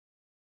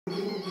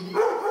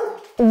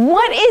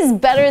What is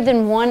better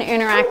than one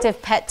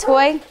interactive pet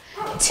toy?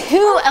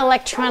 Two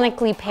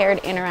electronically paired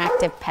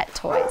interactive pet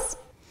toys.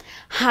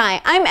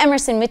 Hi, I'm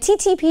Emerson with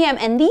TTPM,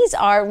 and these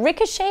are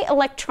Ricochet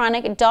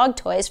electronic dog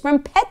toys from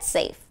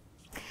PetSafe.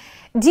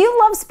 Do you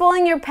love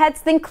spoiling your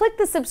pets? Then click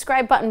the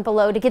subscribe button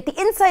below to get the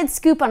inside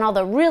scoop on all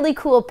the really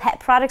cool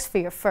pet products for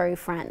your furry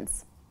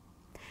friends.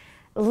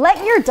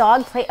 Let your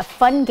dog play a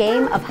fun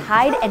game of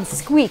hide and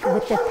squeak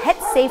with the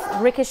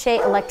PetSafe Ricochet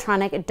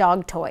electronic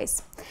dog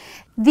toys.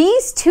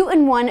 These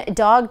 2-in-1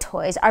 dog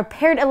toys are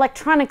paired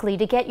electronically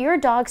to get your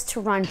dogs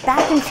to run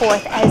back and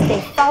forth as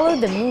they follow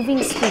the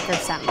moving squeaker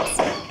sounds.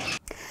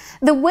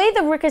 The way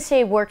the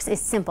Ricochet works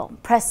is simple.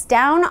 Press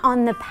down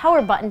on the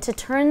power button to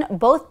turn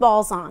both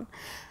balls on.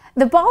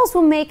 The balls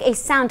will make a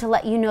sound to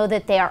let you know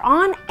that they are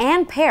on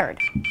and paired.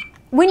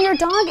 When your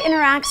dog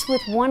interacts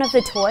with one of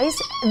the toys,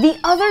 the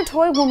other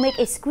toy will make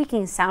a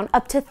squeaking sound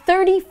up to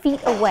 30 feet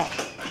away.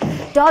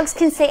 Dogs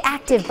can stay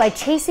active by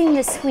chasing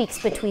the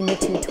squeaks between the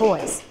two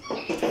toys.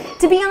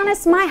 To be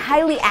honest, my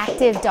highly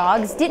active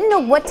dogs didn't know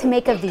what to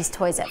make of these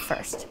toys at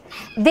first.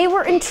 They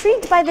were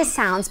intrigued by the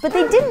sounds, but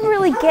they didn't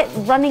really get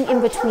running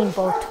in between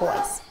both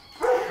toys.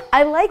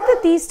 I like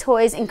that these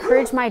toys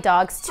encourage my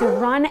dogs to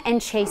run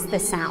and chase the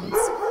sounds.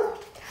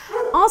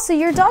 Also,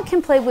 your dog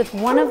can play with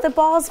one of the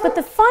balls, but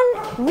the fun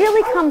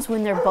really comes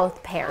when they're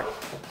both paired.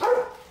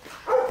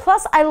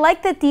 Plus, I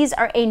like that these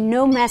are a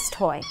no-mess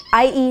toy,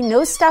 i.e.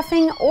 no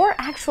stuffing or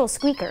actual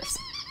squeakers.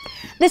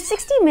 The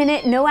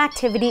 60-minute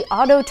no-activity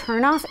auto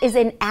turn-off is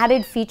an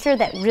added feature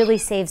that really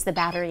saves the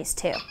batteries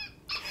too.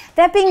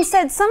 That being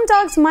said, some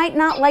dogs might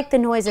not like the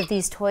noise of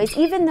these toys,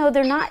 even though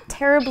they're not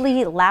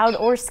terribly loud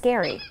or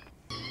scary.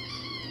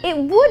 It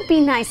would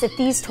be nice if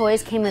these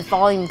toys came with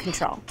volume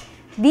control.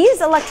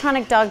 These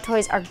electronic dog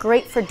toys are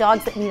great for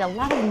dogs that need a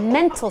lot of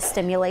mental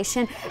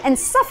stimulation and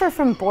suffer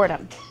from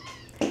boredom.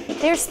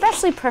 They're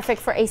especially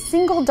perfect for a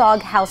single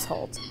dog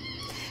household.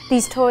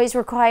 These toys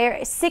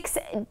require 6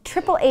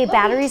 AAA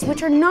batteries,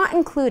 which are not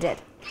included.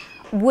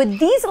 Would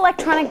these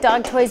electronic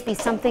dog toys be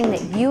something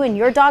that you and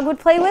your dog would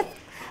play with?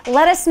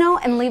 Let us know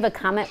and leave a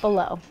comment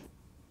below.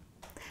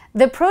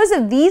 The pros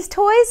of these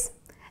toys?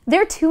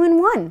 They're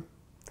 2-in-1.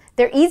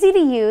 They're easy to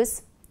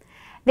use,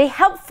 they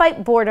help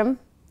fight boredom,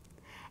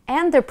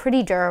 and they're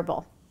pretty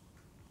durable.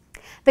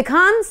 The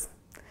cons?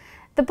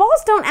 The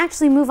balls don't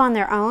actually move on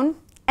their own,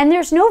 and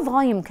there's no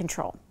volume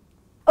control.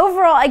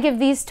 Overall, I give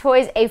these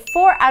toys a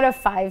 4 out of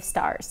 5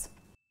 stars.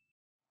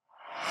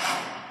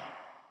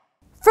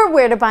 For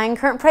where to buy and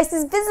current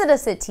prices, visit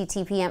us at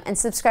TTPM and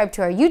subscribe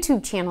to our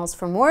YouTube channels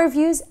for more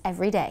reviews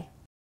every day.